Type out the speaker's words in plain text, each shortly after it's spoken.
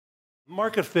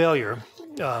Market failure.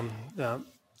 What I'm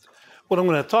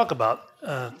going to talk about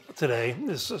today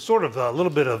is sort of a little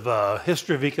bit of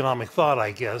history of economic thought,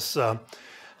 I guess.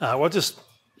 I'll just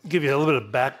give you a little bit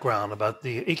of background about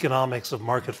the economics of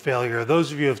market failure.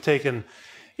 Those of you who have taken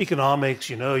economics,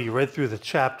 you read through the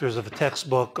chapters of a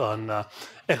textbook on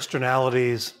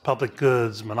externalities, public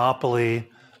goods, monopoly,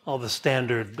 all the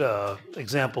standard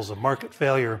examples of market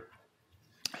failure.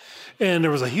 And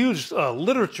there was a huge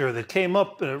literature that came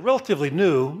up, relatively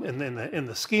new in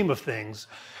the scheme of things,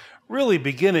 really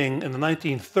beginning in the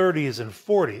 1930s and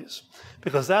 40s,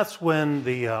 because that's when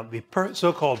the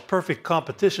so-called perfect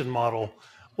competition model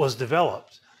was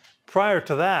developed. Prior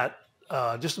to that,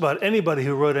 just about anybody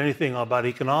who wrote anything about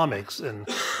economics and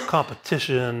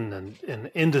competition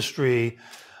and industry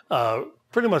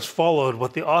pretty much followed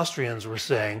what the Austrians were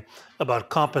saying about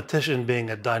competition being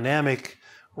a dynamic,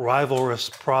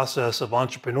 rivalrous process of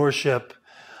entrepreneurship,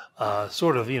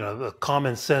 the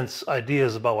common sense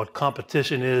ideas about what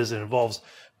competition is. It involves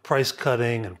price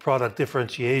cutting and product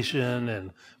differentiation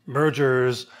and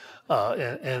mergers,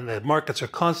 and the markets are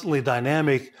constantly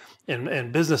dynamic,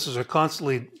 and businesses are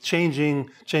constantly changing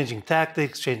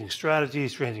tactics, changing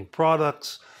strategies, changing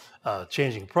products,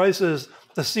 changing prices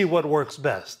to see what works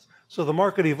best. So the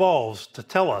market evolves to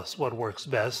tell us what works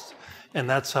best. And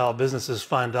that's how businesses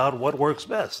find out what works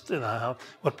best and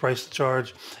what price to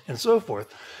charge and so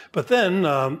forth. But then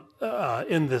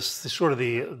in this sort of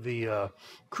the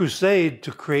crusade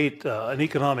to create an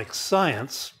economic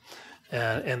science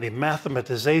and the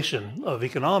mathematization of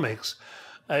economics,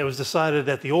 it was decided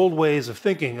that the old ways of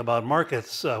thinking about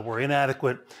markets were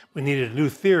inadequate. We needed a new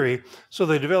theory. So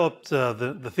they developed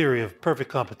the theory of perfect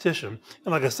competition.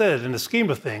 And like I said, in the scheme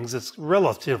of things, it's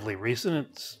relatively recent.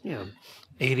 It's,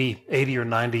 80 or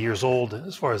 90 years old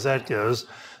as far as that goes,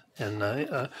 and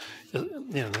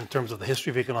in terms of the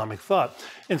history of economic thought.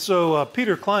 And so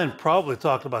Peter Klein probably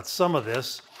talked about some of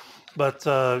this, but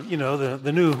the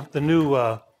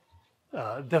new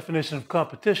definition of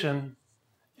competition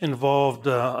involved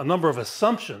a number of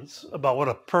assumptions about what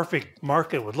a perfect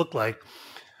market would look like: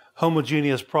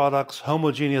 homogeneous products,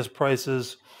 homogeneous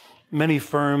prices, many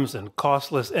firms, and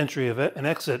costless entry and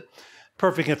exit.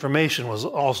 Perfect information was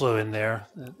also in there.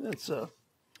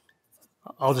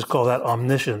 I'll just call that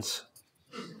omniscience.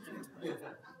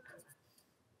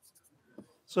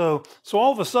 So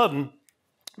all of a sudden,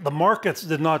 the markets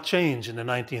did not change in the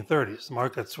 1930s. The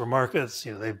markets were markets.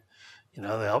 The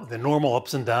normal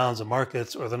ups and downs of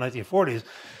markets, or the 1940s.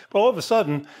 But all of a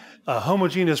sudden,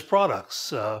 homogeneous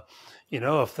products.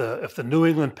 If the New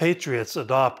England Patriots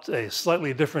adopt a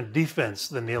slightly different defense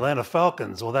than the Atlanta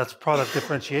Falcons, well, that's product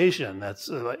differentiation. That's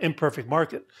an imperfect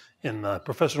market in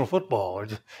professional football, or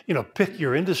pick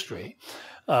your industry.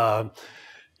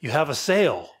 You have a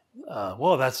sale.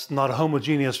 Well, that's not a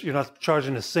homogeneous. You're not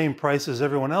charging the same price as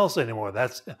everyone else anymore.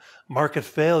 That's market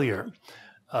failure.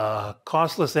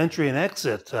 Costless entry and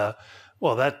exit.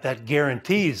 Well, that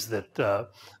guarantees that the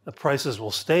prices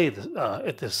will stay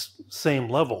at this same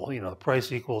level. The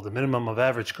price equal the minimum of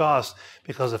average cost,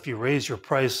 because if you raise your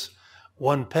price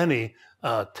 1 penny,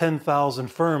 10,000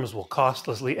 firms will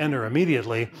costlessly enter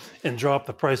immediately and drop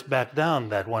the price back down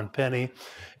that 1 penny.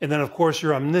 And then, of course,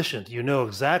 you're omniscient. You know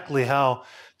exactly how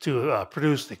to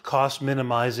produce the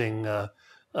cost-minimizing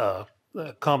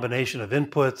combination of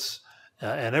inputs,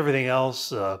 and everything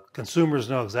else. Consumers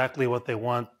know exactly what they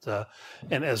want.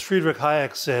 And as Friedrich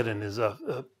Hayek said in his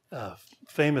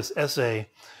famous essay,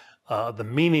 The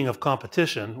Meaning of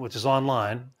Competition, which is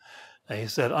online, he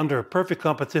said, under perfect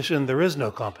competition, there is no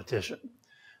competition.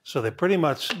 So they pretty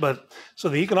much, so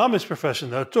the economics profession,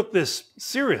 though, took this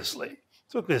seriously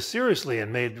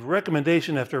and made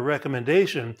recommendation after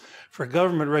recommendation for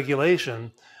government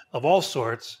regulation of all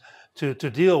sorts to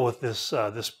deal with this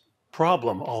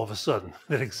problem all of a sudden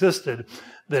that existed,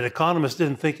 that economists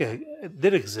didn't think it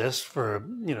did exist for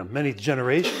many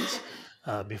generations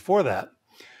before that.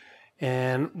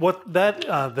 And what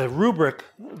the rubric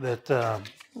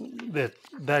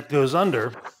that goes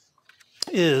under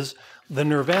is the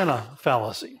nirvana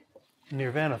fallacy.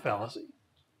 Nirvana fallacy.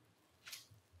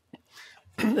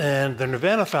 And the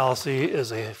nirvana fallacy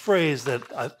is a phrase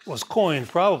that was coined,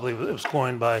 probably it was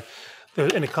coined by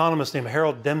an economist named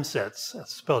Harold Demsetz.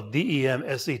 That's spelled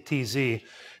D-E-M-S-E-T-Z.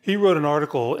 He wrote an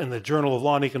article in the Journal of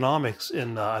Law and Economics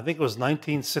in, I think it was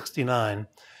 1969.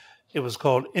 It was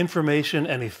called Information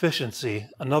and Efficiency,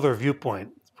 Another Viewpoint.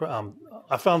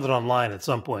 I found it online at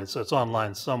some point, so it's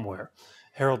online somewhere.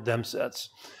 Harold Demsetz.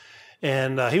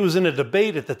 And he was in a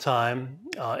debate at the time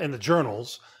in the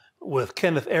journals with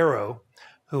Kenneth Arrow,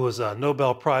 who was a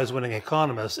Nobel Prize winning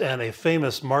economist and a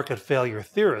famous market failure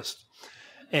theorist.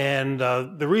 And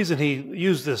the reason he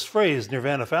used this phrase,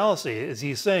 nirvana fallacy, is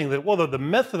he's saying that, well, the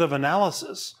method of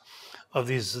analysis of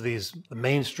the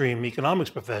mainstream economics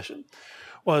profession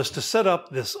was to set up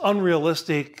this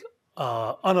unrealistic,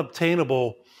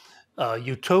 unobtainable,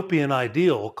 utopian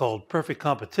ideal called perfect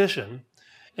competition,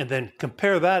 and then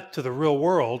compare that to the real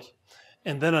world,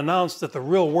 and then announce that the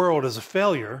real world is a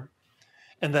failure,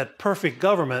 and that perfect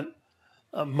government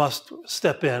must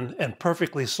step in and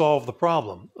perfectly solve the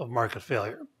problem of market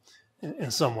failure in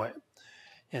some way.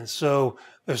 And so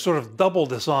there's sort of double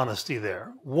dishonesty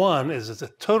there. One is it's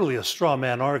totally a straw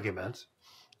man argument.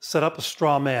 Set up a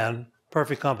straw man,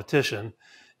 perfect competition,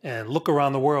 and look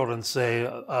around the world and say,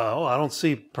 oh, I don't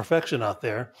see perfection out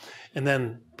there. And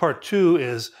then part two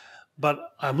is, but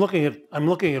I'm looking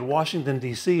at Washington,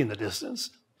 D.C. in the distance,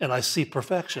 and I see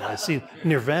perfection. I see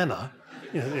nirvana.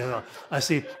 I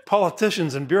see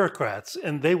politicians and bureaucrats,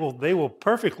 and they will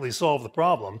perfectly solve the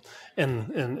problem,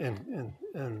 and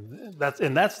that's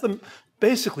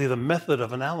basically the method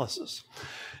of analysis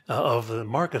of the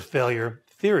market failure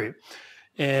theory.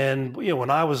 And when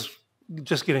I was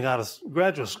just getting out of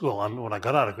graduate school, when I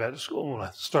got out of graduate school, when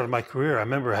I started my career, I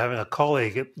remember having a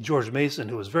colleague at George Mason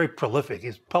who was very prolific.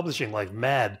 He's publishing like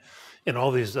mad in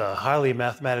all these highly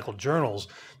mathematical journals,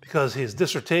 because his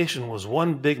dissertation was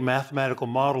one big mathematical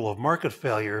model of market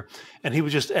failure, and he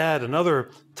would just add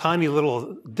another tiny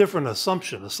little different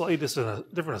assumption, a slightly different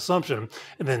assumption,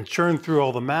 and then churn through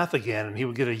all the math again, and he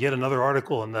would get yet another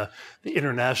article in the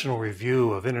International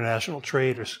Review of International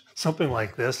Trade or something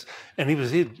like this, and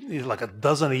he'd like a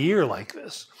dozen a year like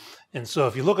this. And so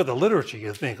if you look at the literature,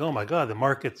 you think, oh my God, the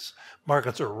markets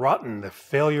are rotten, they're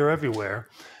failure everywhere.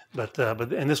 But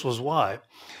this was why,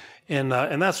 and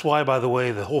that's why, by the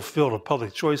way, the whole field of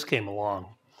public choice came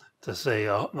along to say,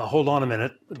 now hold on a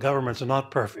minute, the governments are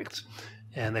not perfect,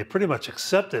 and they pretty much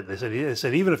accepted. They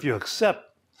said even if you accept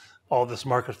all this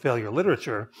market failure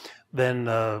literature, then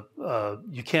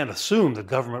you can't assume the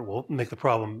government will make the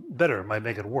problem better; it might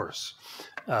make it worse.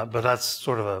 But that's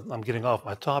sort of I'm getting off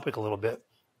my topic a little bit.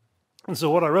 And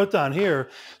so what I wrote down here,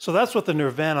 so that's what the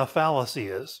nirvana fallacy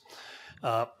is.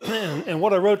 And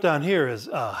what I wrote down here is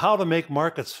how to make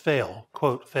markets fail,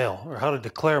 quote, fail, or how to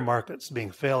declare markets being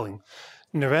failing.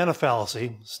 Nirvana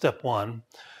fallacy, step one,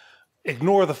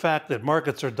 ignore the fact that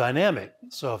markets are dynamic.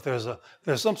 So if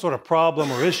there's some sort of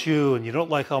problem or issue and you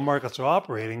don't like how markets are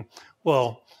operating,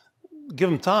 well, give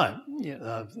them time.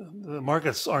 The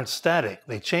markets aren't static.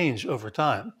 They change over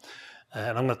time.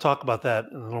 And I'm going to talk about that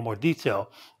in a little more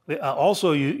detail.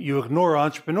 Also, you ignore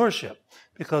entrepreneurship.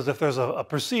 Because if there's a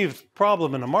perceived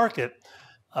problem in the market,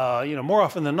 more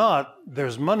often than not,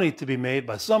 there's money to be made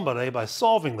by somebody by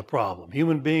solving the problem.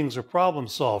 Human beings are problem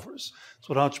solvers. That's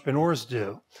what entrepreneurs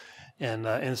do,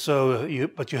 and so you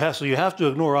have to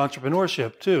ignore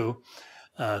entrepreneurship too,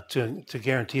 to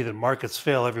guarantee that markets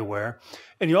fail everywhere,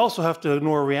 and you also have to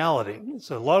ignore reality.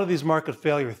 So a lot of these market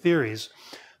failure theories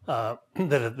that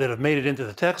have made it into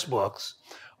the textbooks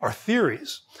are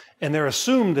theories. And they're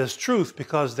assumed as truth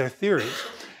because they're theories.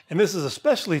 And this is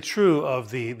especially true of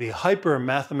the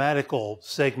hyper-mathematical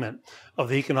segment of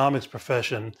the economics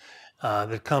profession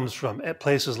that comes from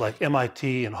places like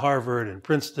MIT and Harvard and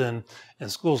Princeton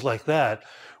and schools like that,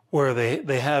 where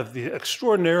they have the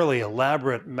extraordinarily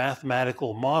elaborate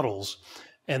mathematical models,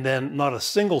 and then not a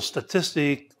single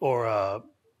statistic or a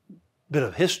bit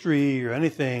of history or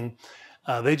anything.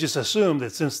 They just assume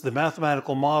that since the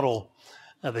mathematical model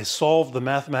they solved the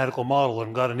mathematical model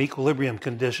and got an equilibrium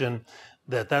condition,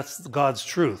 that's God's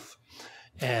truth.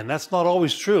 And that's not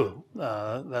always true.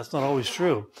 That's not always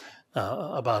true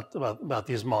about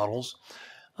these models.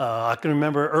 I can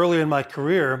remember early in my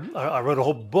career, I wrote a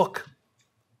whole book,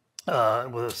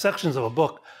 with sections of a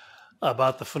book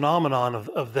about the phenomenon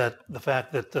of the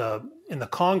fact that in the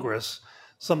Congress,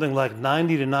 something like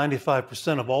 90 to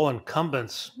 95% of all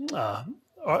incumbents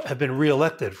have been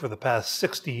reelected for the past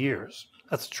 60 years.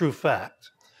 That's a true fact.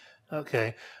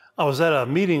 Okay, I was at a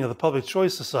meeting of the Public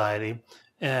Choice Society,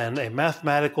 and a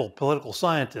mathematical political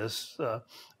scientist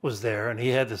was there, and he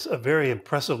had a very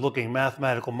impressive-looking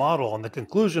mathematical model, and the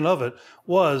conclusion of it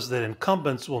was that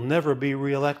incumbents will never be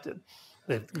reelected.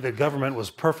 The government was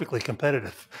perfectly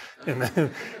competitive,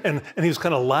 and he was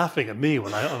kind of laughing at me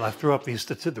when I threw up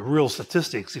the real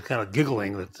statistics. He's kind of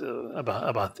giggling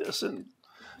about this, and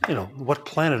what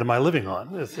planet am I living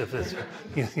on? If it's,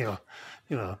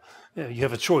 you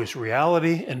have a choice: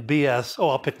 reality and BS. Oh,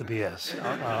 I'll pick the BS.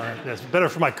 It's better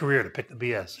for my career to pick the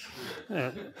BS.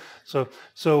 So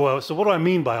what do I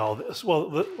mean by all this?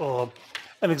 Well,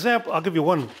 an example. I'll give you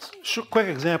one quick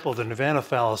example of the nirvana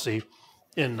fallacy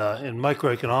in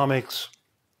microeconomics.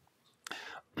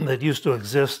 that used to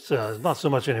exist, not so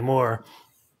much anymore.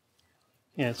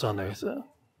 Yeah, it's on there. So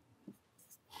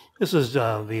this is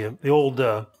the old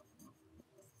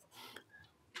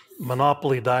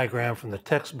monopoly diagram from the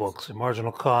textbooks, the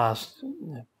marginal cost.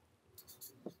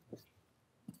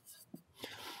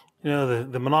 You know,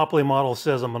 the monopoly model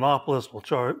says a monopolist will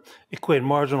equate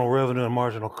marginal revenue and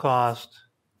marginal cost,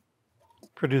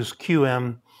 produce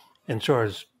QM, and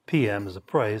charge PM as a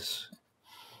price,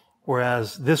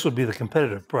 whereas this would be the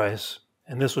competitive price,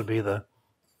 and this would be the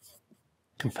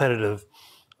competitive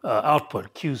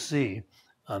output, QC,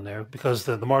 on there, because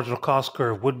the marginal cost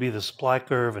curve would be the supply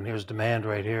curve, and here's demand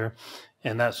right here,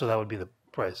 and so that would be the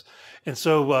price. And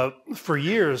so for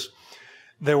years,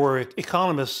 there were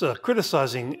economists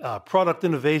criticizing product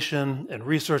innovation and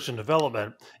research and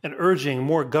development and urging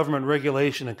more government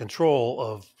regulation and control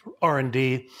of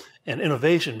R&D and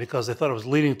innovation because they thought it was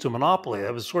leading to monopoly.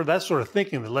 That was that sort of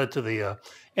thinking that led to the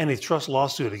antitrust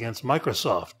lawsuit against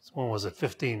Microsoft. When was it,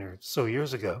 15 or so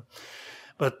years ago?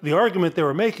 But the argument they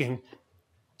were making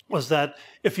was that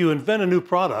if you invent a new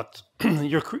product,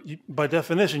 by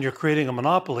definition, you're creating a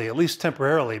monopoly, at least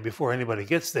temporarily, before anybody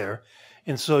gets there.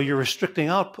 And so you're restricting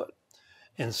output.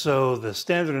 And so the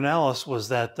standard analysis was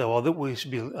that, well, that we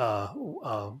should be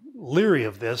leery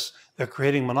of this. They're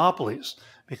creating monopolies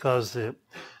because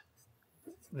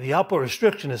the output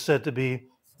restriction is said to be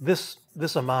this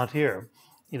amount here.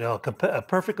 You know, a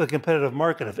perfectly competitive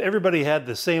market. If everybody had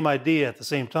the same idea at the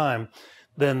same time,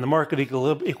 then the market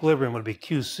equilibrium would be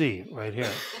QC right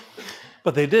here.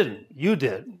 But they didn't. You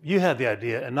did. You had the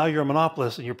idea, and now you're a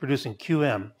monopolist and you're producing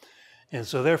QM. And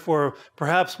so therefore,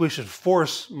 perhaps we should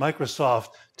force Microsoft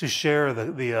to share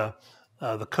the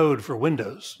code for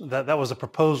Windows. That was a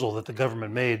proposal that the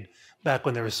government made back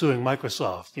when they were suing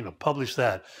Microsoft, you know, publish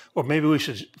that. Or maybe we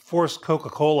should force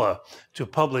Coca-Cola to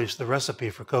publish the recipe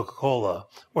for Coca-Cola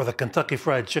or the Kentucky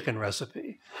Fried Chicken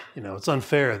recipe. You know, it's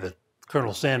unfair that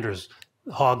Colonel Sanders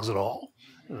hogs it all,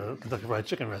 the Kentucky Fried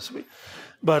Chicken recipe.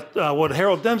 But what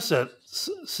Harold Dempsey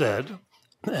said,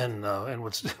 and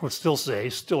would still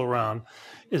say, still around,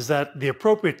 is that the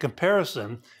appropriate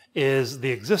comparison is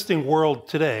the existing world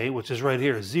today, which is right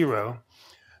here, 0,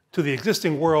 to the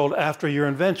existing world after your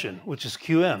invention, which is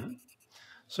QM.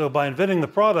 So by inventing the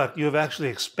product, you have actually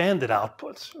expanded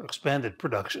outputs, or expanded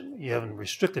production. You haven't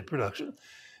restricted production.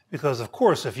 Because of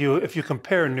course, if you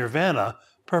compare nirvana,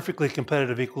 perfectly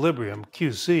competitive equilibrium,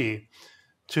 QC,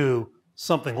 to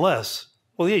something less,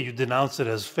 well, yeah, you denounce it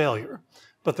as failure.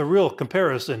 But the real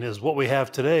comparison is what we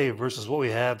have today versus what we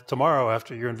have tomorrow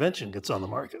after your invention gets on the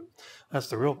market. That's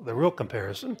the real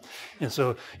comparison. And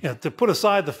so, you know, to put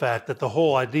aside the fact that the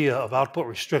whole idea of output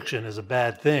restriction is a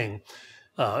bad thing,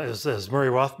 as Murray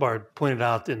Rothbard pointed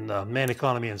out in Man,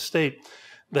 Economy, and State,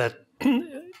 that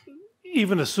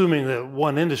even assuming that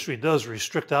one industry does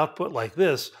restrict output like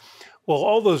this, well,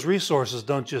 all those resources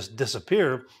don't just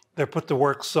disappear, they're put to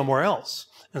work somewhere else.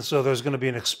 And so there's going to be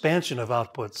an expansion of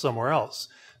output somewhere else.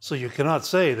 So you cannot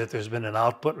say that there's been an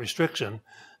output restriction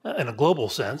in a global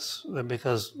sense,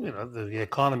 because you know the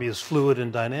economy is fluid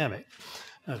and dynamic.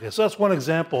 Okay, so that's one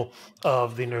example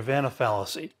of the nirvana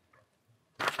fallacy.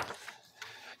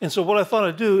 And so what I thought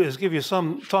I'd do is give you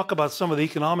talk about some of the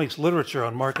economics literature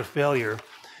on market failure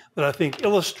that I think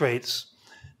illustrates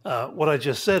what I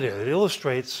just said here. It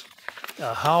illustrates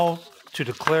how to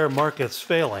declare markets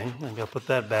failing. I'm going to put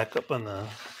that back up on the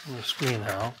screen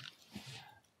now.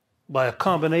 By a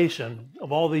combination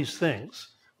of all these things.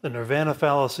 The nirvana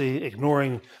fallacy,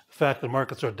 ignoring the fact that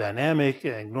markets are dynamic,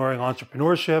 ignoring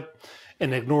entrepreneurship,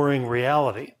 and ignoring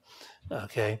reality.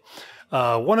 Okay.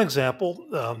 One example,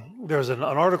 there's an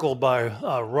article by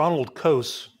Ronald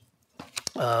Coase,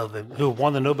 who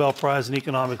won the Nobel Prize in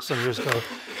economics some years ago.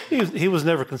 He was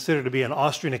never considered to be an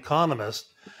Austrian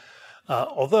economist,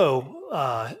 although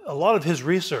a lot of his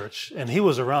research, and he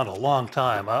was around a long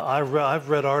time. I've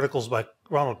read articles by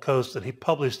Ronald Coase that he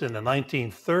published in the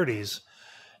 1930s,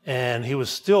 and he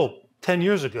was still, 10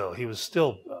 years ago, he was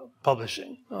still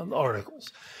publishing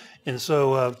articles. And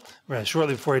so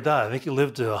shortly before he died, I think he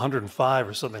lived to 105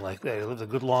 or something like that. He lived a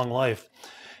good long life.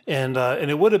 And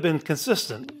it would have been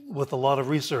consistent with a lot of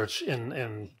research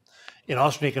in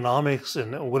Austrian economics,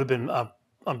 and it would have been,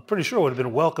 I'm pretty sure it would have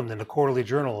been welcomed in the Quarterly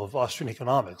Journal of Austrian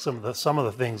Economics, some of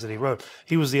the things that he wrote.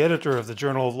 He was the editor of the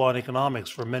Journal of Law and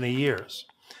Economics for many years.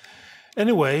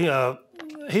 Anyway,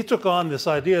 he took on this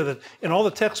idea that in all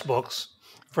the textbooks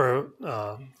for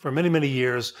many, many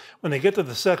years, when they get to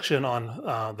the section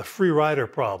on the free rider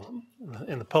problem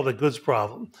and the public goods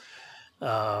problem,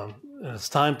 and it's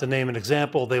time to name an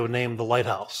example, they would name the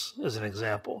lighthouse as an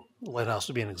example. The lighthouse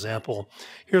would be an example.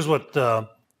 Here's what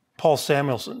Paul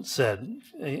Samuelson said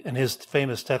in his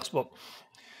famous textbook,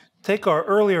 take our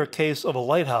earlier case of a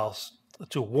lighthouse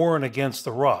to warn against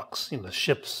the rocks,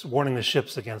 ships, warning the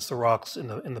ships against the rocks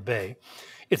in the bay.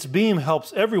 Its beam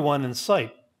helps everyone in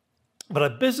sight, but a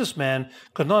businessman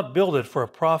could not build it for a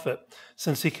profit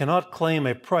since he cannot claim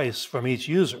a price from each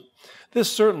user.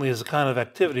 This certainly is the kind of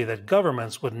activity that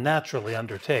governments would naturally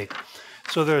undertake.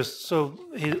 He goes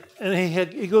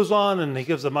on and he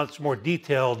gives a much more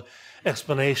detailed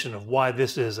explanation of why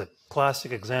this is a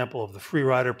classic example of the free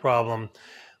rider problem,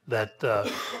 that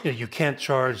you can't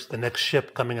charge the next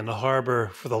ship coming in the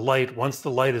harbor for the light. Once the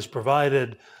light is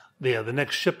provided, the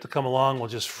next ship to come along will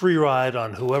just free ride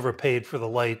on whoever paid for the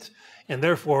light. And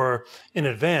therefore, in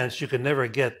advance, you can never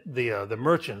get the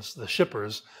merchants, the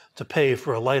shippers, to pay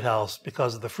for a lighthouse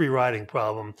because of the free riding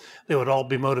problem. They would all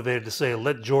be motivated to say,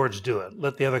 let George do it.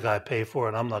 Let the other guy pay for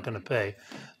it. I'm not going to pay.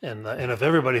 And if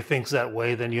everybody thinks that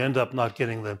way, then you end up not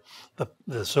getting the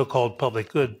so-called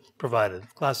public good provided.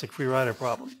 Classic free rider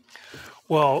problem.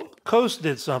 Well, Coase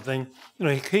did something.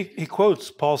 He quotes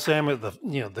Paul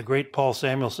the great Paul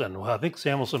Samuelson. Well, I think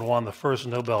Samuelson won the first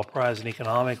Nobel Prize in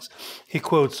economics. He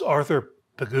quotes Arthur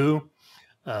Pigou.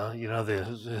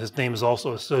 His name is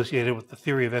also associated with the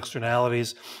theory of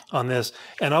externalities on this,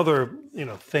 and other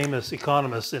famous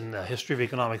economists in the history of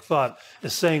economic thought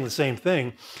is saying the same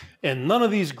thing. And none of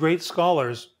these great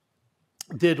scholars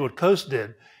did what Coase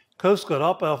did. Coase got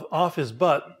up off his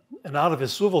butt and out of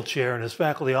his swivel chair in his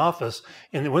faculty office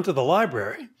and went to the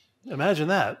library. Imagine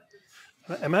that.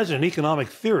 Imagine an economic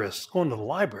theorist going to the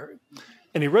library.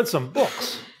 And he read some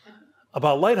books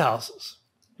about lighthouses.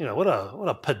 What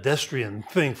a pedestrian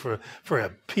thing for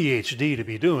a PhD to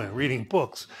be doing, reading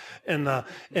books. And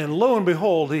lo and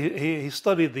behold, he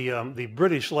studied the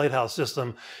British lighthouse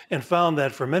system and found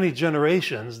that for many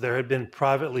generations there had been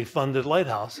privately funded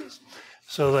lighthouses.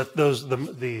 So that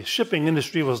the shipping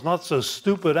industry was not so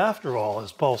stupid after all,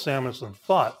 as Paul Samuelson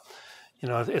thought.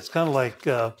 It's kind of like,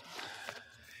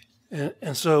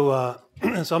 so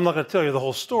I'm not going to tell you the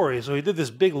whole story. So he did this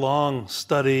big, long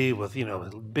study with,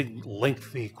 big,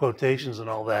 lengthy quotations and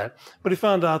all that. But he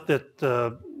found out that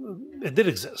it did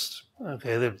exist.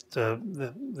 Okay,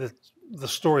 that the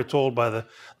story told by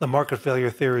the market failure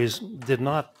theories did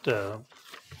not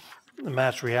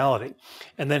match reality.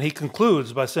 And then he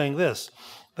concludes by saying this: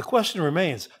 the question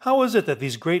remains, how is it that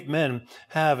these great men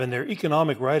have, in their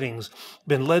economic writings,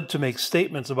 been led to make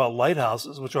statements about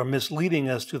lighthouses which are misleading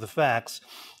as to the facts,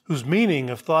 whose meaning,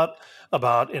 if thought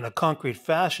about in a concrete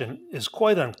fashion, is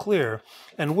quite unclear,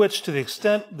 and which, to the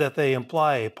extent that they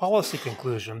imply a policy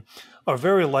conclusion, are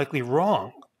very likely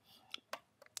wrong?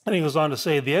 And he goes on to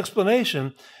say, the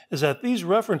explanation is that these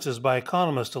references by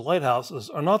economists to lighthouses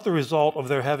are not the result of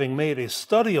their having made a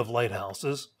study of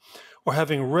lighthouses or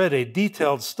having read a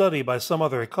detailed study by some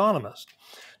other economist.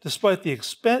 Despite the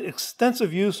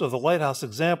extensive use of the lighthouse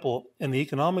example in the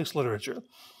economics literature,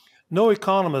 no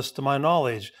economist, to my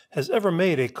knowledge, has ever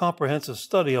made a comprehensive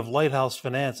study of lighthouse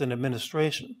finance and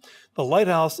administration. The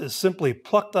lighthouse is simply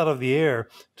plucked out of the air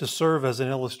to serve as an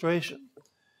illustration.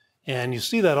 And you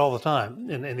see that all the time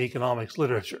in economics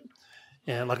literature.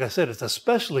 And like I said, it's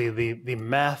especially the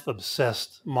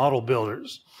math-obsessed model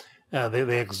builders.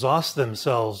 They exhaust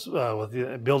themselves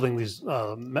with building these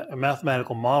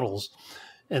mathematical models,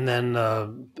 and then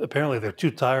apparently they're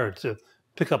too tired to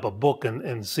pick up a book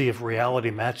and see if reality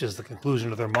matches the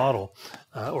conclusion of their model,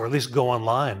 or at least go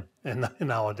online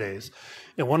nowadays.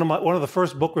 And one of the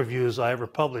first book reviews I ever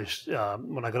published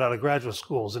when I got out of graduate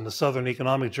school was in the Southern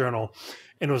Economic Journal,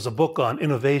 and it was a book on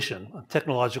innovation, on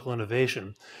technological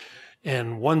innovation.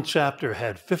 And one chapter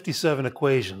had 57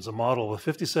 equations, a model with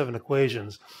 57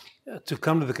 equations, to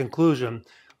come to the conclusion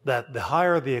that the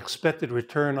higher the expected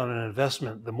return on an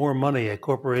investment, the more money a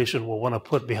corporation will want to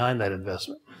put behind that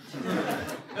investment.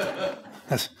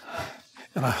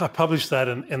 And I published that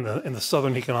in the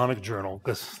Southern Economic Journal,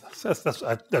 because that's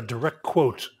a direct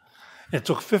quote. It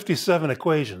took 57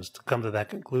 equations to come to that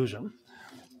conclusion.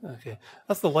 Okay,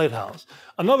 that's the lighthouse.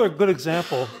 Another good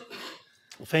example,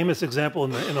 famous example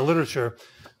in the literature,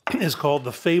 is called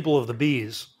the fable of the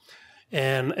bees.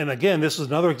 And again, this is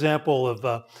another example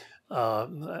of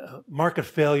market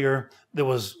failure that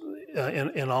was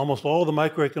in almost all the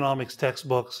microeconomics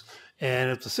textbooks. And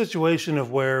it's a situation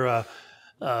of where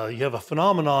you have a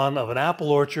phenomenon of an apple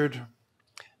orchard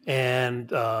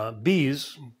and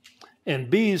bees. And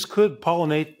bees could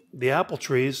pollinate the apple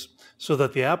trees so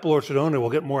that the apple orchard owner will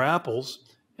get more apples.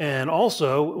 And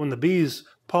also, when the bees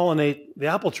pollinate the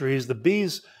apple trees, the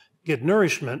bees get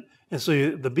nourishment, and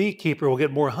so the beekeeper will get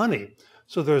more honey.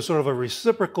 So there's sort of a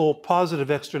reciprocal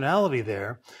positive externality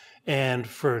there. And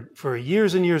for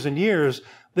years and years and years,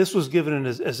 this was given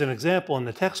as an example in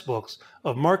the textbooks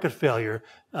of market failure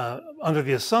under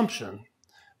the assumption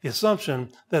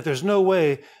that there's no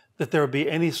way that there would be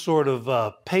any sort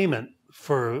of payment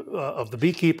of the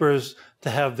beekeepers to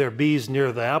have their bees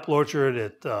near the apple orchard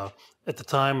at the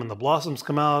time when the blossoms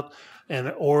come out,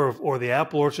 or the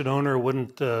apple orchard owner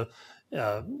wouldn't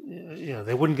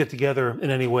they wouldn't get together in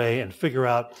any way and figure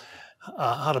out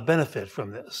how to benefit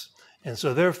from this. And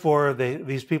so therefore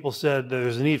these people said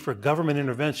there's a need for government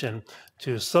intervention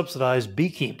to subsidize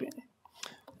beekeeping.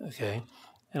 Okay,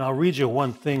 and I'll read you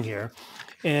one thing here.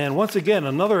 And once again,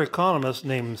 another economist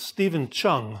named Stephen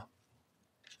Chung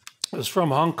was from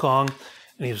Hong Kong,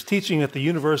 and he was teaching at the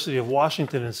University of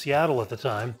Washington in Seattle at the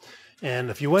time.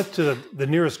 And if you went to the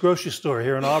nearest grocery store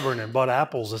here in Auburn and bought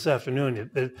apples this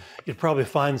afternoon, you'd probably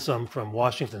find some from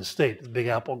Washington State, the big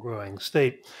apple growing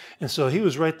state. And so he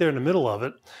was right there in the middle of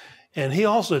it. And he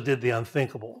also did the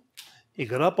unthinkable. He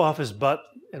got up off his butt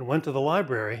and went to the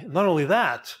library. Not only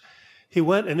that, he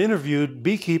went and interviewed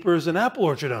beekeepers and apple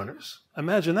orchard owners.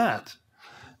 Imagine that.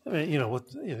 I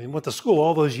mean, went to school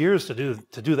all those years to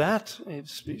do that.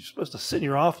 You're supposed to sit in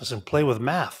your office and play with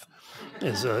math,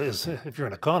 is if you're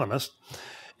an economist.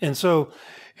 And so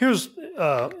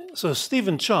so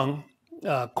Stephen Chung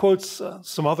quotes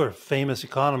some other famous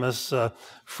economists,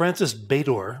 Francis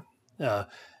Bator.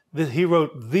 He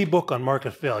wrote the book on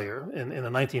market failure in the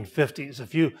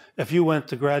 1950s. If you went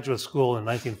to graduate school in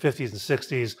the 1950s and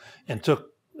 60s and took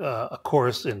a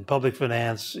course in public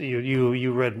finance,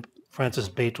 you read Francis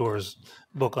Bator's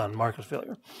book on market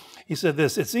failure. He said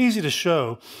this: "It's easy to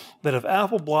show that if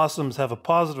apple blossoms have a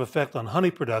positive effect on honey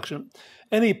production,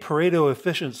 any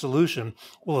Pareto-efficient solution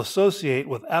will associate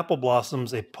with apple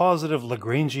blossoms a positive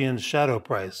Lagrangian shadow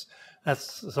price."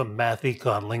 That's some math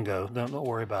econ lingo. Don't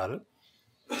worry about it.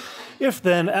 "If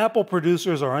then apple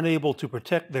producers are unable to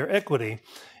protect their equity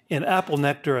in apple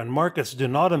nectar and markets do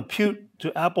not impute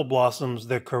to apple blossoms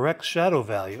their correct shadow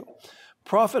value,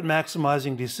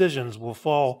 profit-maximizing decisions will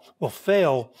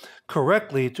fail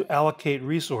correctly to allocate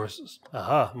resources."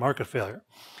 Aha, market failure.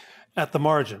 "At the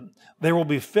margin, there will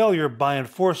be failure by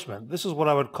enforcement." This is what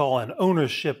I would call an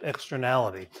ownership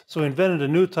externality. So we invented a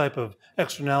new type of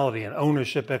externality, an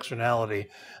ownership externality.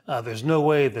 There's no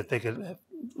way that they could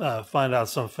find out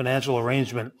some financial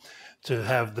arrangement to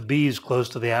have the bees close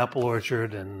to the apple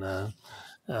orchard, and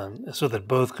so that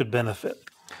both could benefit.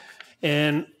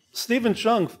 And Stephen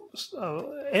Chung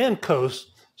and Coase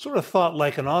sort of thought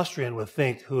like an Austrian would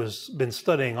think, who has been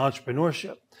studying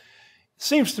entrepreneurship. It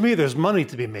seems to me there's money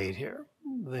to be made here.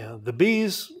 The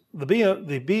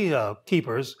bee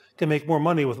keepers can make more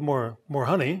money with more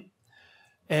honey,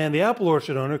 and the apple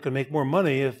orchard owner can make more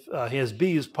money if he has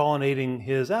bees pollinating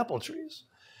his apple trees.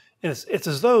 And it's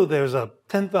as though there's a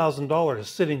 $10,000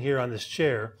 sitting here on this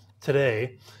chair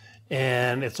today,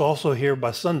 and it's also here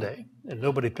by Sunday, and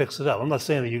nobody picks it up. I'm not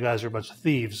saying that you guys are a bunch of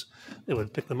thieves that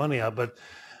would pick the money up,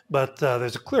 but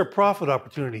there's a clear profit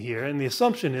opportunity here, and the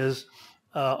assumption is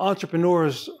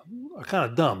entrepreneurs are kind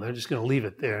of dumb. They're just going to leave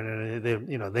it there, and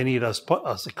they need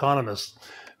us economists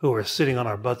who are sitting on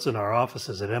our butts in our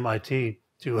offices at MIT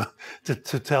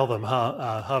to tell them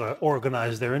how to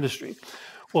organize their industry.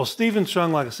 Well, Stephen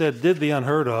Chung, like I said, did the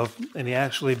unheard of, and he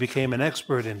actually became an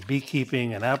expert in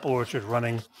beekeeping and apple orchard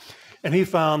running. And he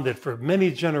found that for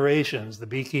many generations, the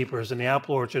beekeepers and the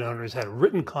apple orchard owners had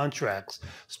written contracts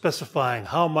specifying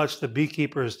how much the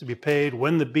beekeeper is to be paid,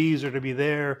 when the bees are to be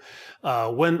there.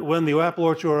 When the apple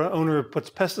orchard owner puts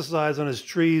pesticides on his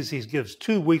trees, he gives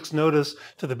 2 weeks' notice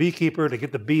to the beekeeper to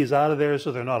get the bees out of there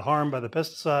so they're not harmed by the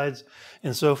pesticides,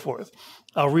 and so forth.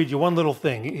 I'll read you one little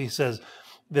thing. He says,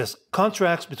 "This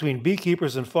contracts between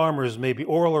beekeepers and farmers may be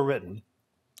oral or written.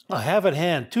 I have at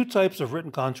hand 2 types of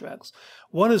written contracts.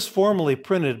 One is formally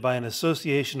printed by an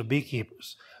association of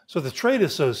beekeepers." So the trade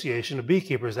association of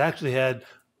beekeepers actually had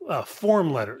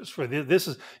form letters for this.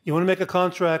 Is you want to make a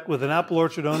contract with an apple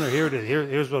orchard owner? Here it is.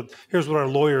 Here's what our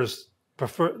lawyers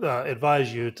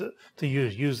advise you to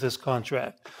use this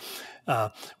contract.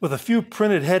 With a few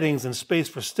printed headings and space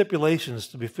for stipulations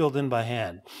to be filled in by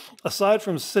hand. Aside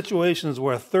from situations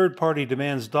where a third party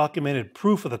demands documented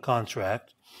proof of the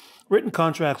contract, written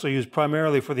contracts are used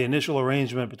primarily for the initial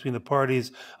arrangement between the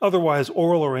parties. Otherwise,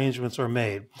 oral arrangements are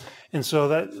made. And so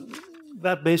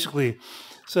that basically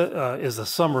is a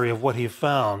summary of what he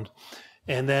found.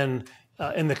 And then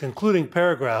in the concluding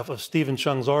paragraph of Stephen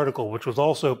Chung's article, which was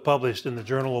also published in the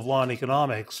Journal of Law and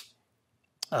Economics,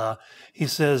 he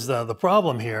says the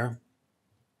problem here,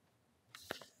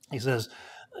 he says,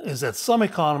 is that some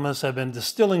economists have been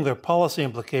distilling their policy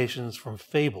implications from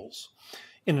fables.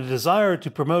 In a desire to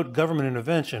promote government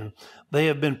intervention, they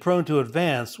have been prone to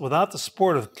advance, without the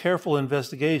support of careful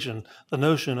investigation, the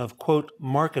notion of, quote,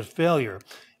 market failure.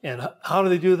 And how do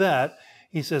they do that?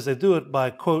 He says they do it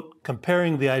by, quote,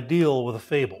 comparing the ideal with a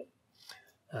fable.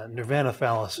 Nirvana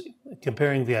fallacy,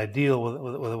 comparing the ideal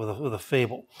with a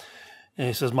fable. And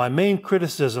he says, my main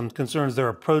criticism concerns their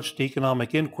approach to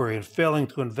economic inquiry and failing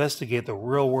to investigate the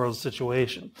real-world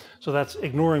situation. So that's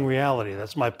ignoring reality.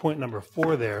 That's my point number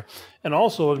 4 there. And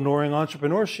also ignoring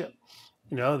entrepreneurship.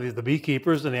 You know, the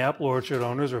beekeepers and the apple orchard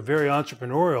owners are very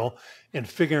entrepreneurial in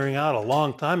figuring out a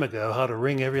long time ago how to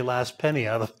wring every last penny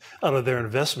out of their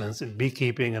investments in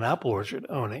beekeeping and apple orchard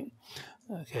owning.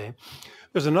 Okay.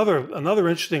 There's another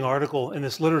interesting article in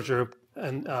this literature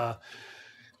and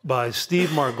by Steve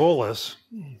Margolis.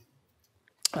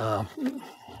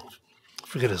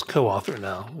 Forget his co-author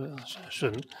now. I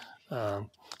shouldn't.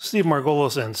 Steve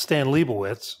Margolis and Stan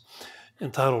Leibowitz,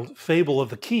 entitled "Fable of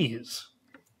the Keys."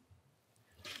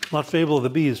 Not Fable of the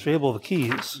Bees, Fable of the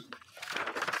Keys.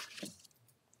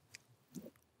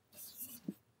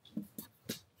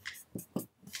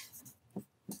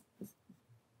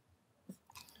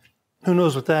 Who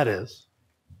knows what that is?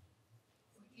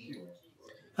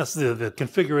 That's the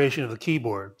configuration of the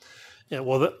keyboard. Yeah,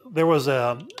 well, there was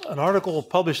an article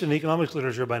published in the economics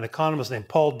literature by an economist named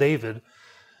Paul David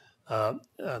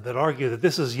that argued that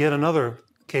this is yet another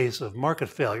case of market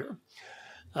failure.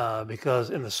 Because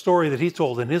in the story that he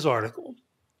told in his article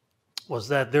was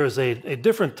that there is a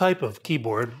different type of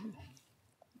keyboard,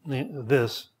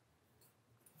 this.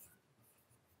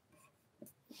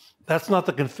 That's not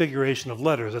the configuration of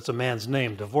letters, that's a man's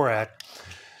name, Dvorak,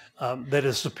 that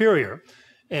is superior.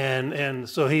 And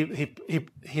so he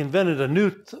invented a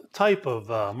new type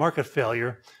of market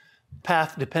failure,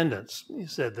 path dependence. He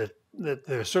said that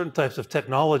there are certain types of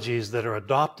technologies that are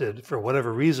adopted for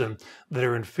whatever reason that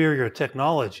are inferior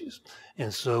technologies.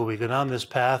 And so we go down this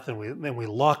path and we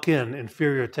lock in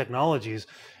inferior technologies.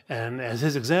 And as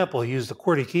his example, he used the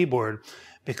QWERTY keyboard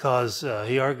because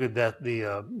he argued that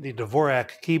the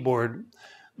Dvorak keyboard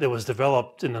that was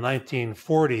developed in the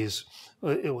 1940s,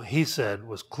 he said,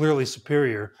 was clearly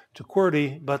superior to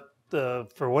QWERTY, but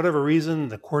for whatever reason,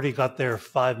 the QWERTY got there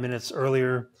 5 minutes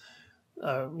earlier.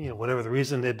 Whatever the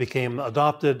reason, it became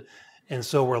adopted, and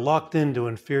so we're locked into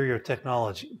inferior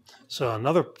technology. So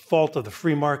another fault of the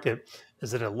free market is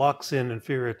that it locks in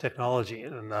inferior technology.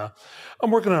 And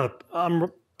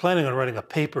I'm planning on writing a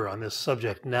paper on this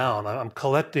subject now, and I'm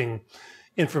collecting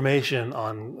information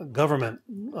on government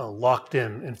locked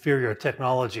in inferior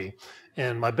technology.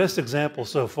 And my best example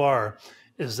so far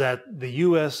is that the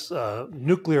U.S.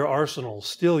 Nuclear arsenal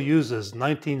still uses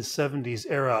 1970s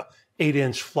era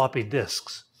 8-inch floppy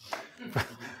disks.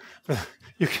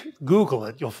 You can Google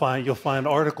it. You'll find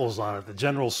articles on it. The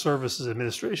General Services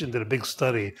Administration did a big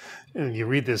study, and you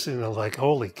read this and you're like,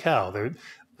 holy cow!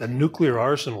 The nuclear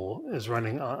arsenal is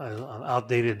running on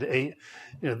outdated they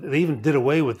even did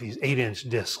away with these 8-inch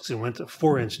disks and went to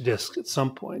 4-inch disks at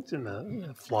some point in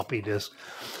the floppy disk.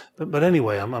 But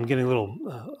anyway, I'm getting a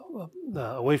little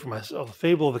away from myself. The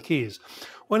Fable of the Keys.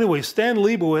 Well, anyway, Stan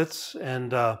Leibowitz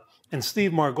and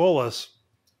Steve Margolis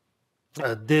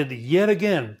did yet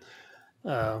again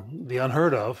the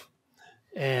unheard of,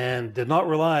 and did not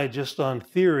rely just on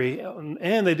theory,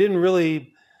 and they didn't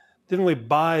really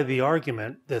buy the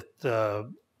argument that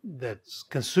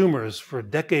consumers for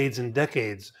decades and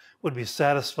decades would be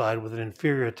satisfied with an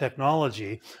inferior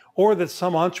technology, or that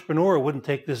some entrepreneur wouldn't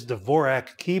take this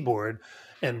Dvorak keyboard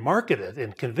and market it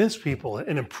and convince people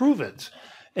and improve it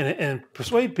and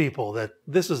persuade people that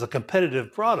this is a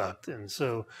competitive product. And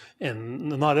so, and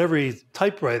not every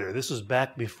typewriter, this was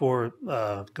back before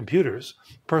computers,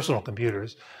 personal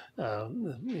computers,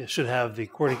 should have the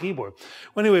QWERTY keyboard.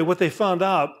 Well, anyway, what they found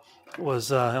out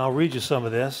was, and I'll read you some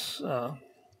of this,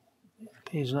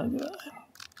 page 99.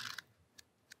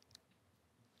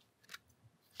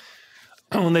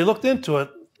 When they looked into it,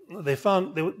 they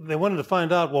found they wanted to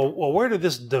find out, well, where did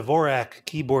this Dvorak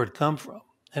keyboard come from?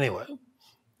 Anyway,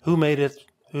 who made it?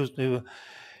 Who's new?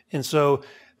 And so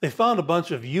they found a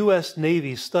bunch of U.S.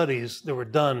 Navy studies that were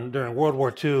done during World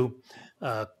War II,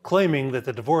 claiming that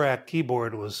the Dvorak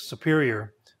keyboard was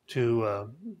superior to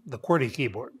the QWERTY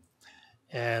keyboard.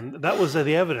 And that was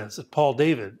the evidence that Paul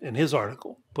David, in his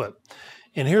article, put.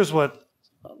 And here's what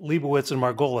Leibowitz and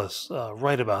Margolis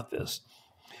write about this.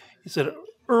 He said,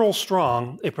 Earl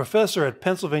Strong, a professor at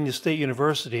Pennsylvania State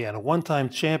University and a one-time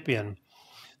chairman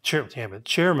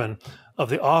of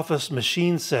the Office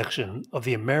Machine Section of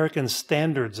the American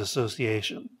Standards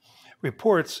Association,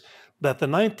 reports that the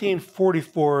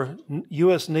 1944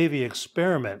 U.S. Navy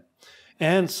experiment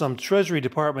and some Treasury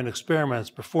Department experiments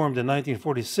performed in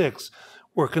 1946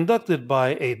 were conducted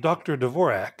by a Dr.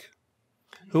 Dvorak,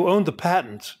 who owned the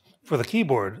patent for the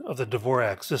keyboard of the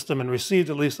Dvorak system and received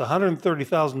at least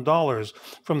 $130,000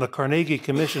 from the Carnegie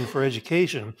Commission for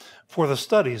Education for the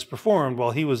studies performed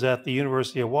while he was at the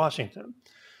University of Washington.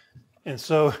 And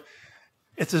so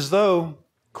it's as though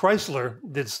Chrysler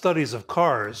did studies of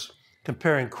cars,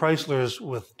 comparing Chryslers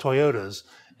with Toyotas,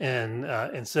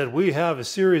 and said, we have a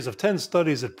series of 10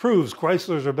 studies that proves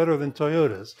Chryslers are better than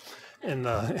Toyotas. And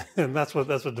that's what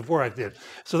Dvorak did.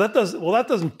 So that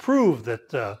doesn't prove that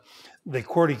the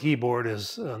QWERTY keyboard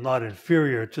is not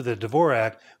inferior to the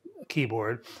Dvorak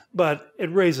keyboard, but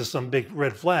it raises some big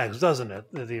red flags, doesn't it?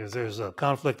 There's a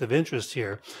conflict of interest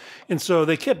here. And so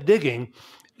they kept digging,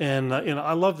 and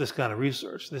I love this kind of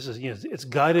research. This is, it's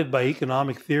guided by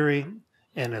economic theory,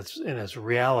 and it's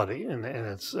reality, and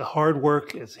it's hard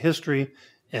work, it's history,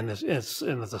 and it's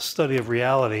a study of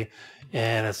reality,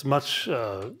 and it's much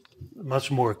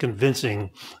more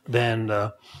convincing than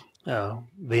the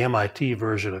MIT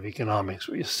version of economics,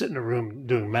 where you sit in a room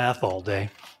doing math all day.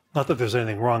 Not that there's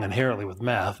anything wrong inherently with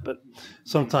math, but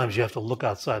sometimes you have to look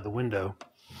outside the window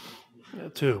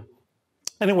too.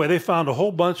 Anyway, they found a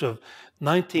whole bunch of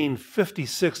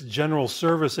 1956 General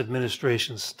Service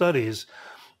Administration studies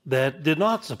that did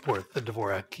not support the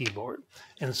Dvorak keyboard.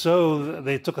 And so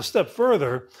they took a step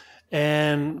further,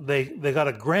 and they got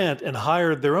a grant and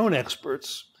hired their own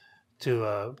experts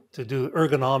to do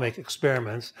ergonomic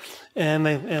experiments, and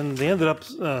they ended up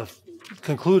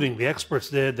concluding, the experts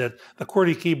did, that the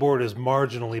QWERTY keyboard is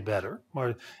marginally better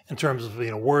in terms of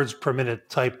words per minute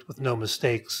typed with no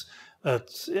mistakes.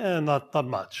 It's not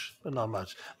much, but not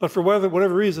much. But for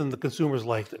whatever reason, the consumers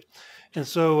liked it. And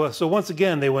so once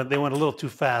again, they went a little too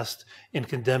fast in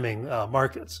condemning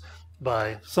markets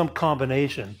by some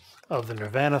combination of the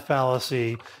nirvana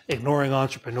fallacy, ignoring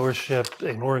entrepreneurship,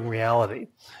 ignoring reality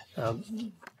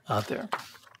out there.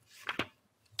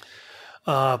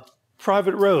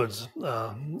 Private roads.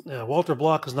 Walter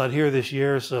Block is not here this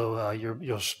year, so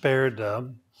you're spared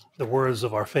the words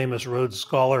of our famous roads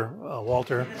scholar,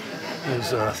 Walter,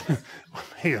 who's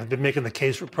been making the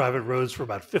case for private roads for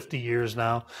about 50 years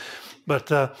now. But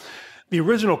the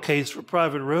original case for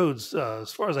private roads,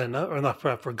 as far as I know, or not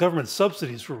for government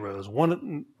subsidies for roads,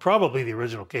 probably the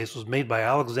original case was made by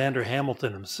Alexander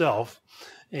Hamilton himself.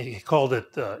 He called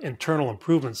it internal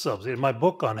improvement subsidy. In my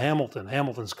book on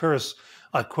Hamilton's Curse,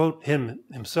 I quote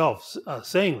himself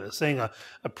saying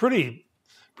a pretty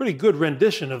good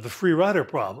rendition of the free rider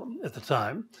problem at the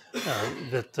time,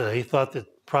 that he thought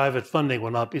that private funding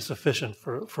would not be sufficient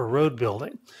for road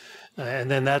building. And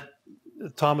then that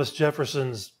Thomas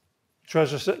Jefferson's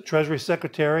Treasury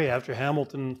Secretary, after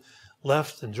Hamilton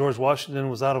left and George Washington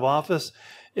was out of office,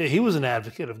 he was an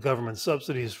advocate of government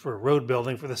subsidies for road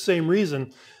building for the same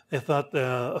reason they thought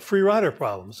a free rider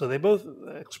problem. So they both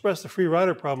expressed the free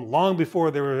rider problem long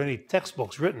before there were any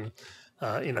textbooks written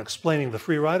explaining the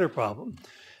free rider problem.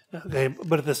 Okay,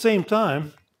 but at the same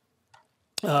time,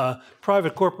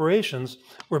 private corporations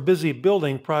were busy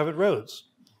building private roads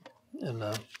and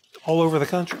all over the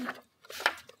country.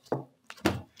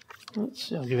 Let's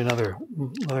see, I'll give you another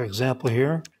example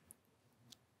here.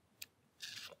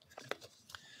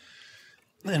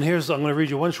 And I'm going to read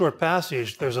you one short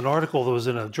passage. There's an article that was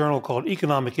in a journal called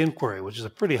Economic Inquiry, which is a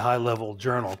pretty high-level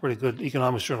journal, pretty good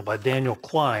economics journal by Daniel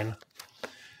Klein.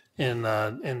 And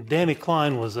Danny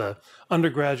Klein was an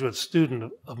undergraduate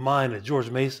student of mine at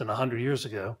George Mason 100 years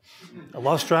ago. I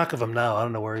lost track of him now. I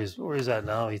don't know where he's at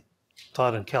now. He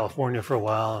taught in California for a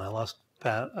while, and I lost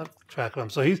track of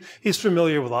him. So he's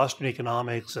familiar with Austrian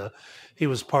economics. He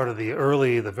was part of the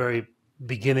very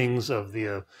beginnings of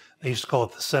they used to call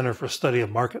it the Center for Study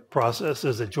of Market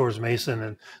Processes at George Mason,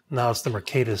 and now it's the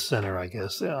Mercatus Center, I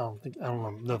guess. I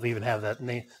don't know if they even have that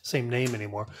same name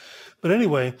anymore. But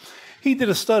anyway, he did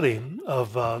a study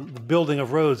of the building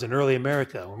of roads in early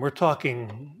America. And we're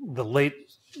talking the late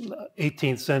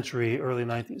 18th century, early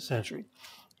 19th century.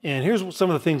 And here's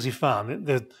some of the things he found.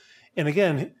 And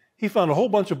again, he found a whole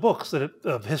bunch of books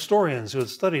of historians who had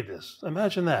studied this.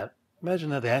 Imagine that. Imagine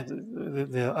that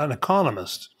an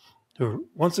economist who,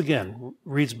 once again,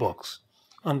 reads books.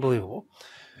 Unbelievable.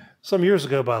 Some years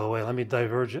ago, by the way, let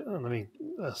me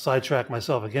sidetrack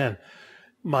myself again.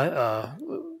 My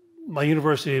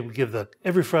university would give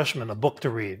every freshman a book to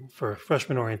read for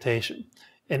freshman orientation.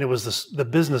 And it was the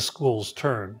business school's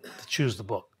turn to choose the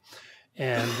book.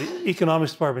 And the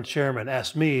economics department chairman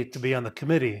asked me to be on the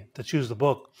committee to choose the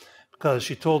book because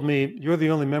she told me, you're the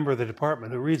only member of the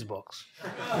department who reads books.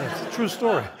 And it's a true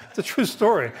story. It's a true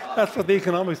story. That's what the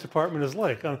economics department is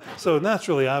like. So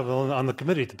naturally, I was on the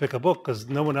committee to pick a book because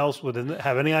no one else would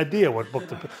have any idea what book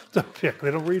to pick. They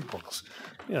don't read books.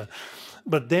 Yeah.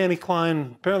 But Danny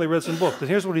Klein apparently read some books. And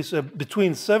here's what he said.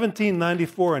 Between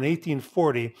 1794 and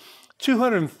 1840,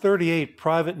 238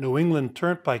 private New England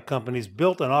turnpike companies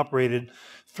built and operated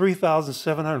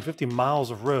 3,750 miles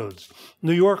of roads.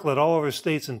 New York led all other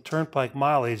states in turnpike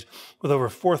mileage with over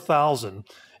 4,000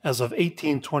 as of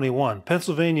 1821.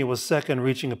 Pennsylvania was second,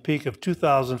 reaching a peak of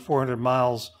 2,400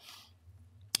 miles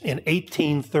in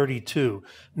 1832.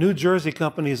 New Jersey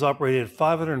companies operated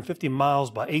 550 miles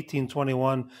by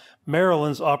 1821.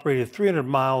 Maryland's operated 300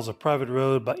 miles of private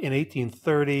road in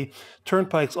 1830.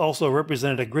 Turnpikes also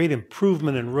represented a great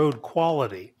improvement in road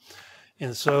quality.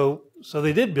 And so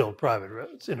they did build private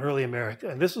roads in early America.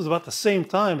 And this was about the same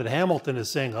time that Hamilton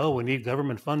is saying, oh, we need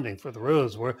government funding for the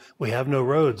roads where we have no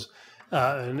roads.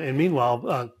 And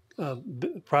meanwhile,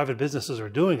 private businesses are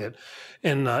doing it.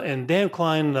 And Dan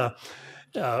Klein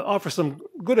offers some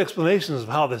good explanations of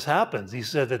how this happens. He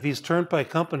said that these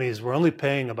turnpike companies were only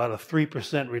paying about a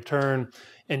 3% return,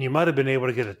 and you might have been able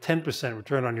to get a 10%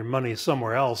 return on your money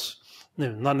somewhere else,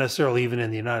 not necessarily even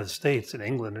in the United States, in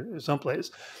England or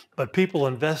someplace. But people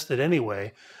invested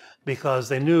anyway because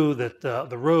they knew that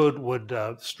the road would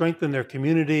strengthen their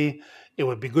community. It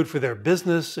would be good for their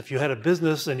business. If you had a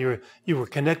business and you were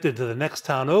connected to the next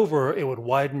town over, it would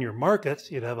widen your market.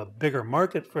 You'd have a bigger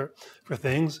market for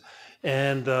things.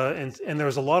 And there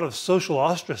was a lot of social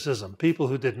ostracism. People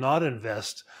who did not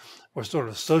invest were sort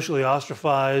of socially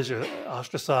ostracized,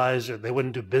 or they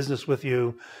wouldn't do business with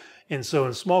you. And so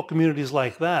in small communities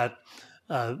like that,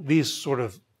 these sort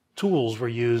of tools were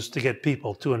used to get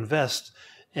people to invest.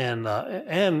 And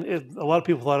a lot of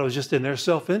people thought it was just in their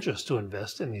self-interest to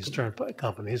invest in these turnpike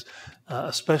companies,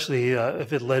 especially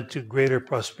if it led to greater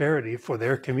prosperity for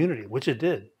their community, which it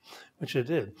did.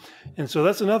 And so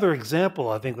that's another example,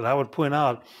 I think, that I would point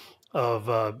out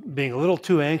of being a little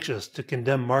too anxious to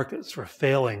condemn markets for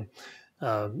failing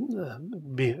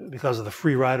because of the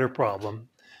free rider problem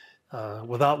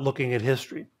without looking at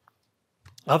history.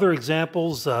 Other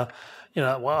examples, I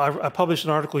published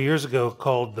an article years ago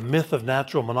called The Myth of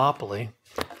Natural Monopoly,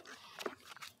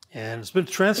 and it's been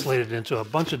translated into a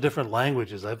bunch of different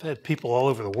languages. I've had people all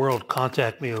over the world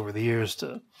contact me over the years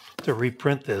to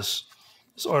reprint this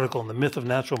article on the myth of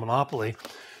natural monopoly.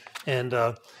 And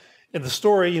the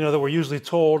story, that we're usually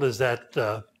told is that,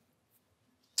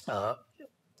 and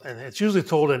it's usually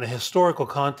told in a historical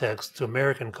context to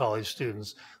American college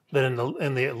students, that in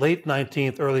the late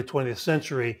 19th, early 20th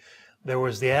century, there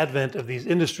was the advent of these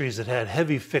industries that had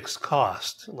heavy fixed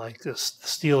costs, like the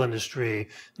steel industry,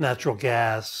 natural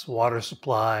gas, water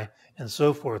supply, and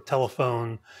so forth,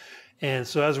 telephone. And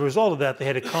so as a result of that, they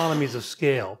had economies of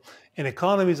scale. And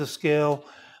economies of scale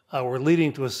were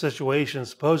leading to a situation,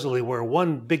 supposedly, where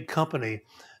one big company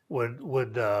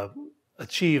would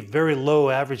achieve very low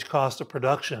average cost of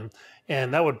production,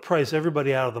 and that would price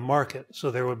everybody out of the market.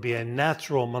 So there would be a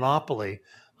natural monopoly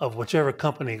of whichever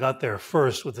company got there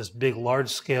first with this big,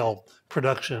 large-scale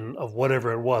production of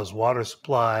whatever it was, water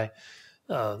supply,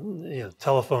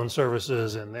 telephone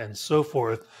services, and so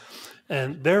forth.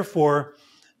 And therefore,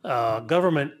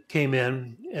 government came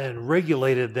in and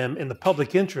regulated them in the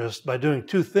public interest by doing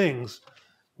two things.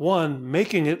 One,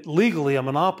 making it legally a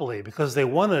monopoly because they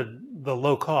wanted the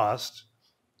low cost,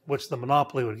 which the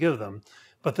monopoly would give them,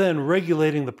 but then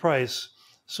regulating the price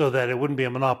so that it wouldn't be a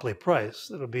monopoly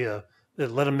price. It would be they'd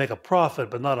let them make a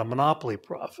profit, but not a monopoly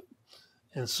profit.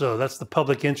 And so that's the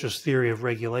public interest theory of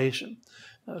regulation.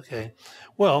 Okay,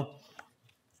 well,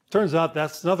 turns out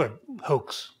that's another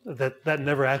hoax, that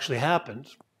never actually happened.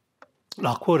 And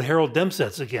I'll quote Harold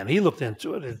Demsetz again. He looked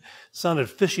into it. It sounded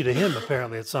fishy to him,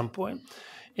 apparently, at some point.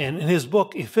 And in his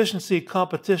book, Efficiency,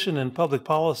 Competition, and Public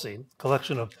Policy,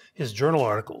 collection of his journal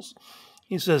articles,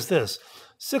 he says this: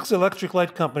 6 electric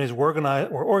light companies were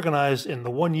organized in the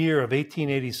 1 year of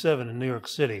 1887 in New York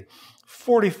City.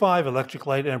 45 electric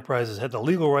light enterprises had the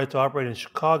legal right to operate in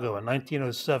Chicago in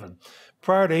 1907.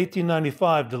 Prior to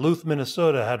 1895, Duluth,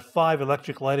 Minnesota had 5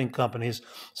 electric lighting companies.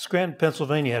 Scranton,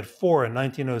 Pennsylvania had 4 in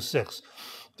 1906.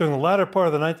 During the latter part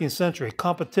of the 19th century,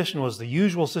 competition was the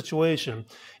usual situation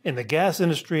in the gas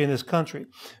industry in this country,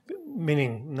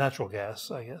 meaning natural gas,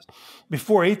 I guess.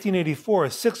 Before 1884,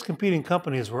 6 competing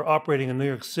companies were operating in New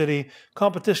York City.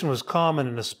 Competition was common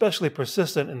and especially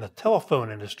persistent in the telephone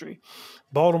industry.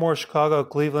 Baltimore, Chicago,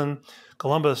 Cleveland,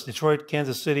 Columbus, Detroit,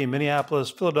 Kansas City,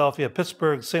 Minneapolis, Philadelphia,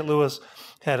 Pittsburgh, St. Louis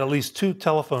had at least 2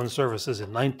 telephone services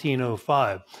in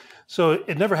 1905. So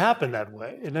it never happened that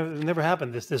way. It never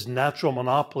happened. This natural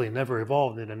monopoly never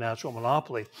evolved into natural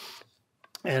monopoly.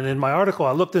 And in my article,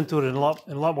 I looked into it in a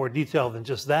lot more detail than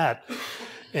just that,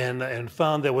 and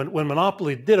found that when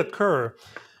monopoly did occur,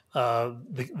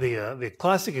 the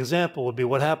classic example would be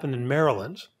what happened in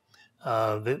Maryland.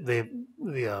 The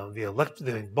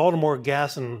Baltimore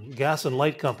Gas and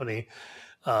Light Company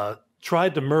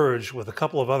tried to merge with a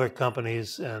couple of other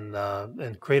companies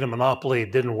and create a monopoly.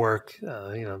 It didn't work.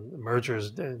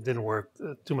 Mergers didn't work.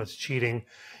 Too much cheating.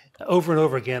 Over and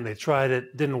over again, they tried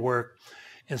it. Didn't work.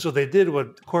 And so they did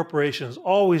what corporations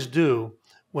always do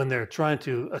when they're trying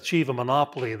to achieve a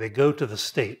monopoly. They go to the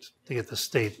state to get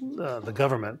the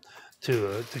government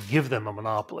to give them a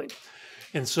monopoly.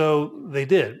 And so they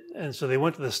did. And so they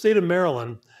went to the state of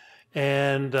Maryland,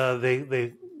 and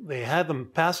they had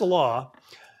them pass a law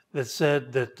that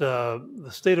said that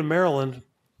the state of Maryland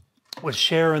would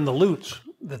share in the loot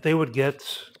that they would get.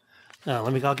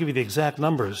 I'll give you the exact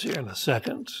numbers here in a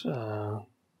second.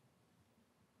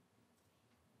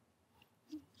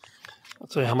 I'll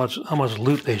tell you how much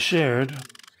loot they shared.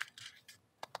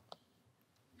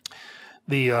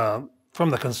 From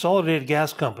the Consolidated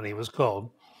Gas Company, it was called,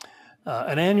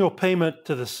 an annual payment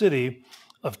to the city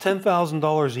of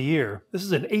 $10,000 a year. This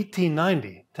is in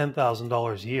 1890,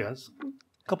 $10,000 a year. That's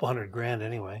a couple $100,000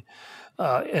 anyway.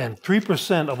 And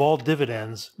 3% of all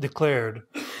dividends declared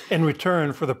in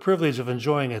return for the privilege of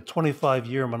enjoying a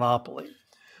 25-year monopoly.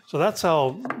 So that's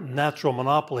how natural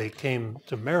monopoly came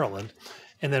to Maryland.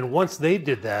 And then once they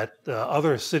did that,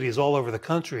 other cities all over the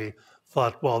country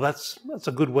thought, well, that's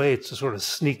a good way to sort of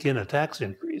sneak in a tax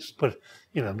increase,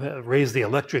 raise the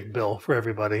electric bill for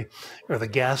everybody, or the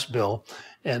gas bill,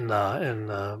 and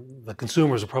the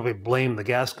consumers will probably blame the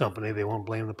gas company. They won't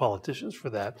blame the politicians for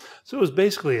that. So it was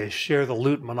basically a share the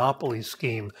loot monopoly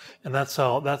scheme, and that's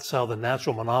how the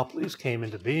natural monopolies came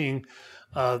into being.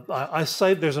 I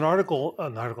cite, there's an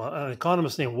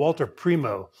economist named Walter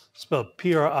Primo, spelled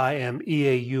Primeaux.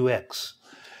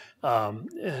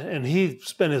 And he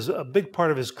spent a big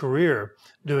part of his career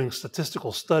doing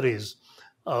statistical studies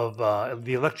of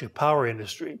the electric power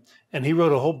industry. And he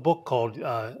wrote a whole book called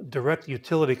Direct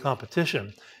Utility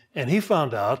Competition. And he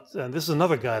found out, and this is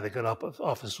another guy that got up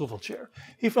off his swivel chair,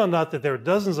 he found out that there are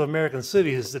dozens of American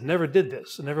cities that never did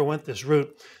this, and never went this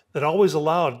route, that always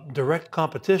allowed direct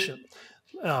competition.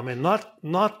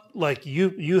 Not like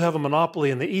you have a monopoly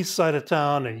in the east side of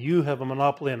town and you have a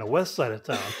monopoly in the west side of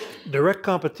town. Direct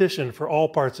competition for all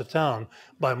parts of town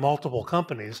by multiple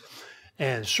companies.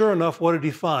 And sure enough, what did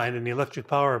he find in the electric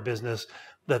power business?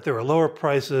 That there were lower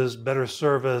prices, better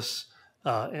service,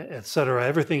 et cetera,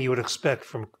 everything you would expect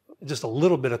from just a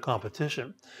little bit of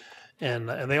competition. And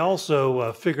they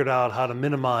also figured out how to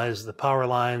minimize the power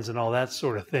lines and all that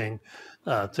sort of thing.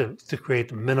 To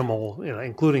create minimal,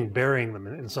 including burying them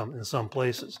in some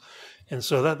places. And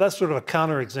so that's sort of a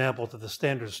counterexample to the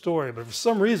standard story. But for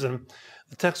some reason,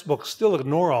 the textbooks still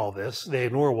ignore all this. They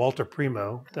ignore Walter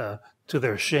Primo to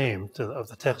their shame of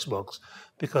the textbooks,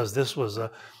 because this was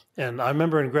and I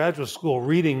remember in graduate school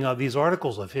reading these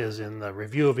articles of his in the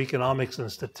Review of Economics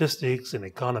and Statistics and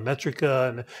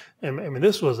Econometrica. And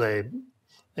this was a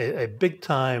big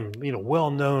time,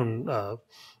 well-known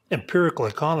empirical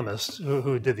economists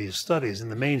who did these studies in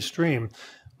the mainstream,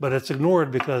 but it's ignored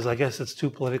because I guess it's too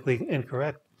politically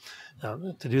incorrect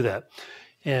to do that.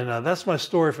 And that's my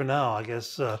story for now. I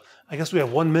guess we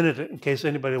have 1 minute in case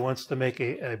anybody wants to make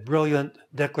a brilliant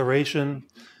declaration,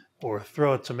 or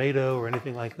throw a tomato or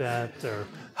anything like that, or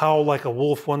howl like a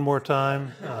wolf one more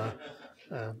time.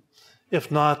 If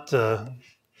not, okay.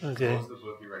 What was the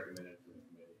book you recommended to the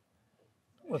committee?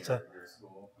 What's that?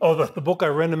 Oh, the book I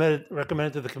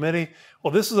recommended to the committee?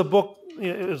 Well, this is a book,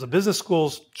 it was a business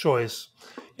school's choice.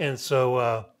 And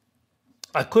so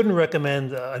I couldn't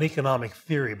recommend an economic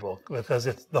theory book, because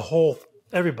it's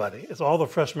everybody. It's all the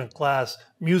freshman class,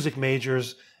 music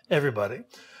majors, everybody.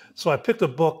 So I picked a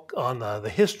book on the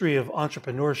history of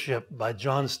entrepreneurship by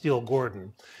John Steele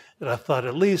Gordon, that I thought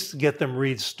at least get them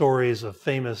read stories of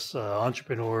famous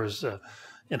entrepreneurs,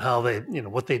 and how they,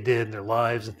 what they did in their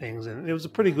lives and things. And it was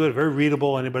pretty good, very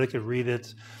readable. Anybody could read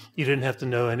it. You didn't have to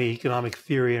know any economic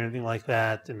theory or anything like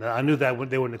that. And I knew that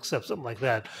they wouldn't accept something like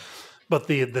that. But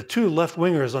the two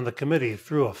left-wingers on the committee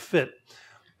threw a fit,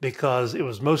 because it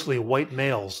was mostly white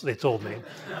males, they told me.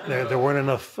 There weren't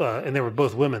enough, and they were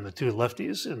both women, the two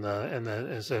lefties.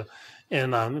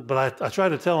 But I tried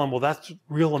to tell them, well, that's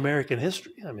real American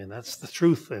history. I mean, that's the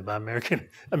truth about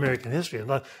American history.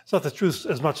 It's not the truth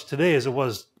as much today as it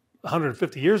was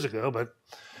 150 years ago,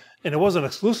 and it wasn't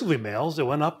exclusively males. It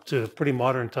went up to pretty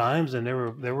modern times, and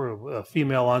there were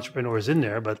female entrepreneurs in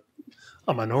there, but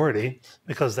a minority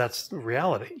because that's the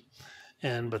reality.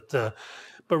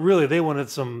 But really, they wanted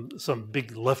some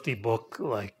big lefty book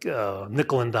like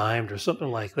Nickel and Dimed or something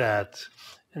like that.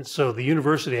 And so the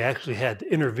university actually had to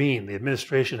intervene. The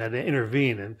administration had to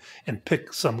intervene and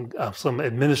pick some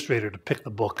administrator to pick the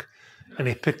book. And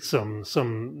he picked some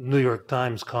New York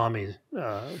Times commie,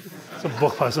 some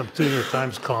book by some New York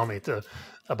Times commie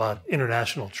about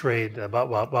international trade,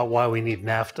 about why we need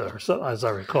NAFTA, or so, as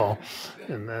I recall.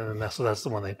 And so that's the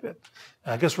one they picked.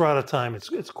 I guess we're out of time.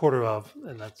 It's quarter of,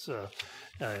 and that's.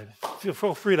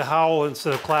 Feel free to howl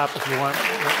instead of clap if you want.